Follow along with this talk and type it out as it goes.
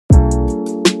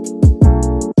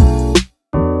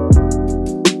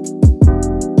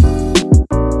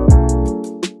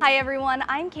Hi everyone,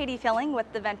 I'm Katie Filling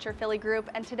with the Venture Philly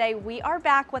Group, and today we are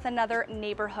back with another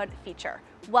neighborhood feature.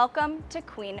 Welcome to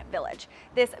Queen Village.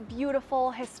 This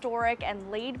beautiful, historic, and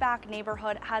laid-back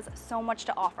neighborhood has so much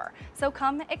to offer, so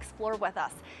come explore with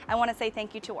us. I want to say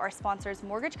thank you to our sponsors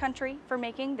Mortgage Country for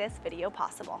making this video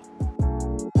possible.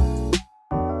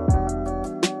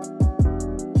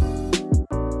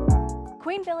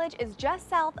 Queen Village is just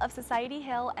south of Society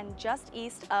Hill and just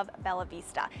east of Bella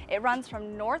Vista. It runs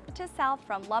from north to south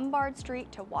from Lombard Street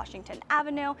to Washington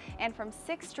Avenue and from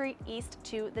 6th Street east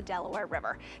to the Delaware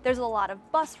River. There's a lot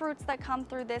of bus routes that come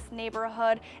through this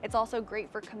neighborhood. It's also great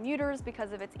for commuters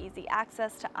because of its easy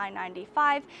access to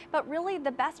I-95, but really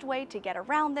the best way to get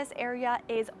around this area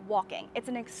is walking. It's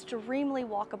an extremely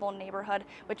walkable neighborhood,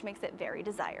 which makes it very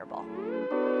desirable.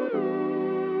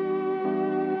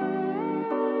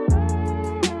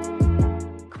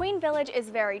 Queen Village is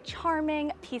very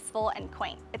charming, peaceful, and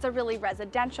quaint. It's a really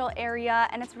residential area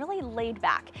and it's really laid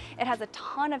back. It has a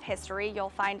ton of history. You'll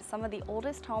find some of the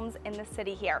oldest homes in the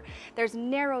city here. There's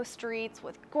narrow streets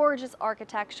with gorgeous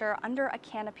architecture under a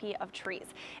canopy of trees.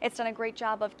 It's done a great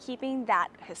job of keeping that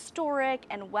historic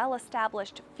and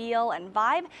well-established feel and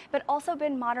vibe, but also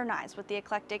been modernized with the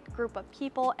eclectic group of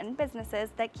people and businesses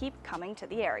that keep coming to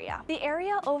the area. The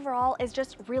area overall is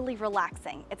just really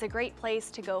relaxing. It's a great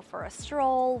place to go for a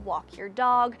stroll, walk your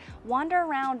dog, wander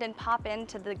around, and pop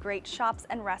into the great shops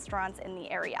and restaurants in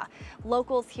the area.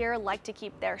 Locals here like to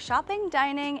keep their shopping,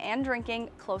 dining, and drinking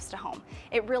close to home.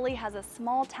 It really has a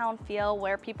small town feel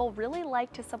where people really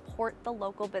like to support the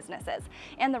local businesses.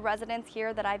 And the residents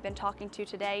here that I've been talking to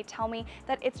today tell me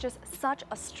that it's just such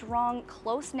a strong,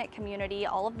 close-knit community.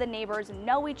 All of the neighbors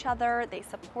know each other, they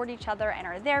support each other and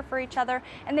are there for each other,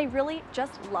 and they really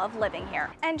just love living here.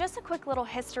 And just a quick little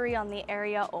history on the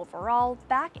area overall.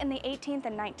 Back in the 18th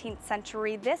and 19th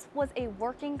century, this was a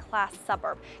working class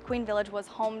suburb. Queen Village was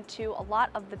home to a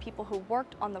lot of the people who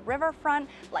worked on the riverfront,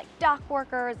 like dock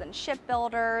workers and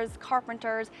shipbuilders,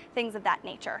 carpenters, things of that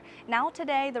nature. Now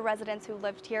today, the residents who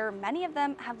lived here, many of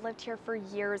them have lived here for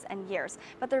years and years,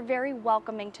 but they're very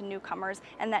welcoming to newcomers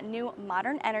and that new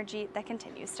modern energy that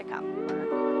continues to come.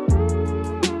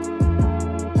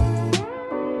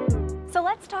 So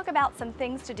let's talk about some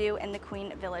things to do in the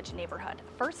Queen Village neighborhood.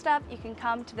 First up, you can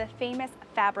come to the famous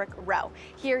Fabric Row.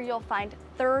 Here you'll find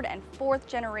 3rd and 4th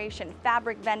generation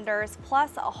fabric vendors,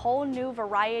 plus a whole new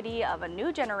variety of a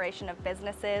new generation of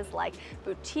businesses like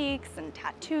boutiques and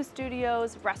tattoo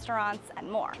studios, restaurants,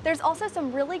 and more. There's also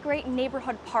some really great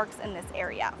neighborhood parks in this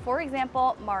area. For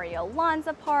example, Mario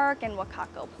Lanza Park and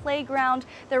Wakako Playground.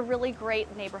 They're really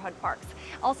great neighborhood parks.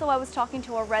 Also, I was talking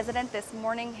to a resident this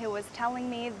morning who was telling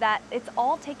me that it's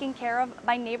all taken care of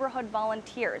by neighborhood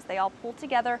volunteers. They all pull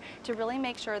together to really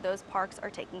make sure those parks are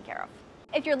taken care of.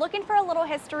 If you're looking for a little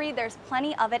history, there's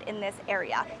plenty of it in this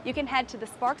area. You can head to the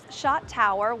Sparks Shot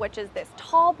Tower, which is this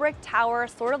tall brick tower,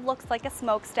 sort of looks like a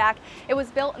smokestack. It was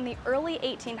built in the early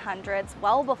 1800s,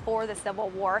 well before the Civil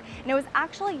War, and it was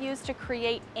actually used to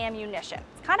create ammunition.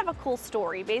 It's kind of a cool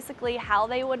story. Basically, how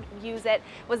they would use it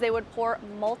was they would pour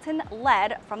molten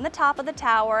lead from the top of the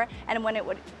tower, and when it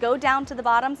would go down to the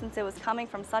bottom, since it was coming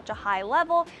from such a high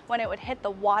level, when it would hit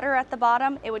the water at the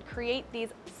bottom, it would create these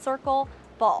circle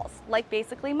balls, like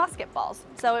basically musket balls.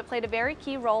 So it played a very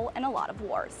key role in a lot of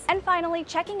wars. And finally,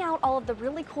 checking out all of the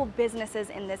really cool businesses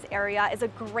in this area is a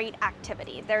great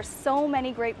activity. There's so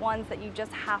many great ones that you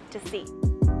just have to see.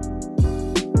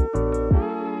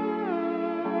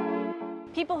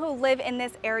 People who live in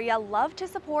this area love to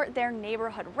support their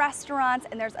neighborhood restaurants,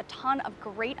 and there's a ton of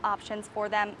great options for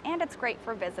them, and it's great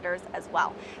for visitors as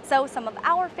well. So some of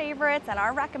our favorites and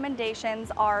our recommendations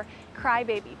are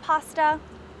Crybaby Pasta,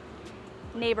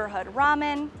 Neighborhood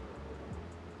Ramen,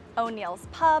 O'Neill's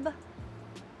Pub,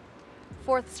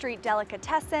 4th Street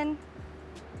Delicatessen,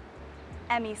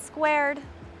 Emmy Squared,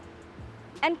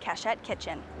 and Keshet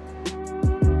Kitchen.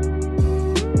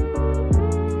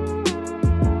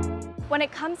 When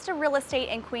it comes to real estate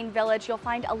in Queen Village, you'll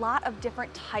find a lot of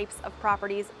different types of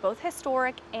properties, both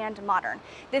historic and modern.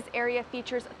 This area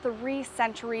features 3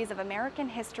 centuries of American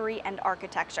history and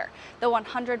architecture. The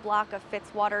 100 block of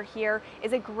Fitzwater here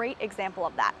is a great example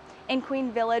of that. In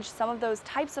Queen Village, some of those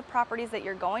types of properties that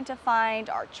you're going to find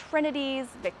are Trinities,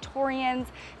 Victorians,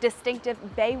 distinctive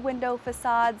bay window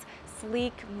facades,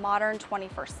 sleek, modern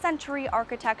 21st century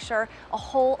architecture, a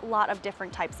whole lot of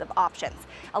different types of options.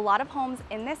 A lot of homes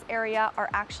in this area are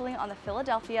actually on the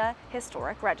Philadelphia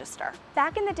Historic Register.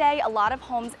 Back in the day, a lot of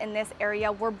homes in this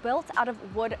area were built out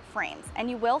of wood frames, and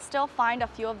you will still find a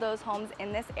few of those homes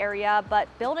in this area, but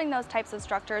building those types of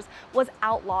structures was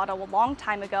outlawed a long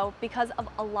time ago because of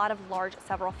a lot of large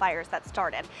several fires that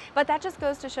started. But that just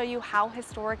goes to show you how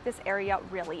historic this area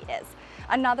really is.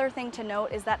 Another thing to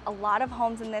note is that a lot of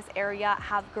homes in this area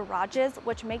have garages,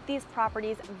 which make these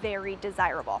properties very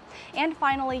desirable. And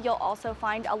finally, you'll also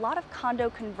find a lot of condo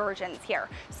conversions here.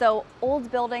 So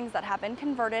old buildings that have been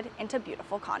converted into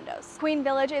beautiful condos. Queen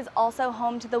Village is also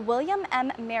home to the William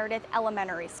M. Meredith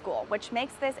Elementary School, which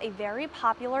makes this a very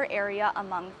popular area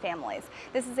among families.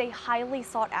 This is a highly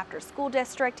sought after school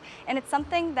district, and it's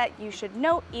something that you should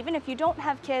note even if you don't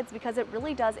have kids, because it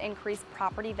really does increase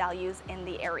property values in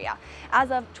the area.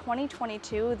 As of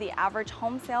 2022, the average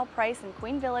home sale price in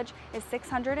Queen Village is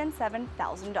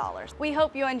 $607,000. We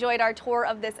hope you enjoyed our tour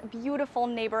of this beautiful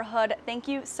neighborhood. Thank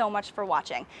you so much for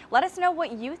watching. Let us know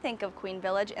what you think of Queen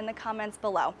Village in the comments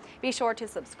below. Be sure to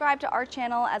subscribe to our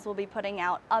channel, as we'll be putting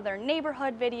out other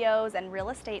neighborhood videos and real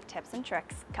estate tips and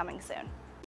tricks coming soon.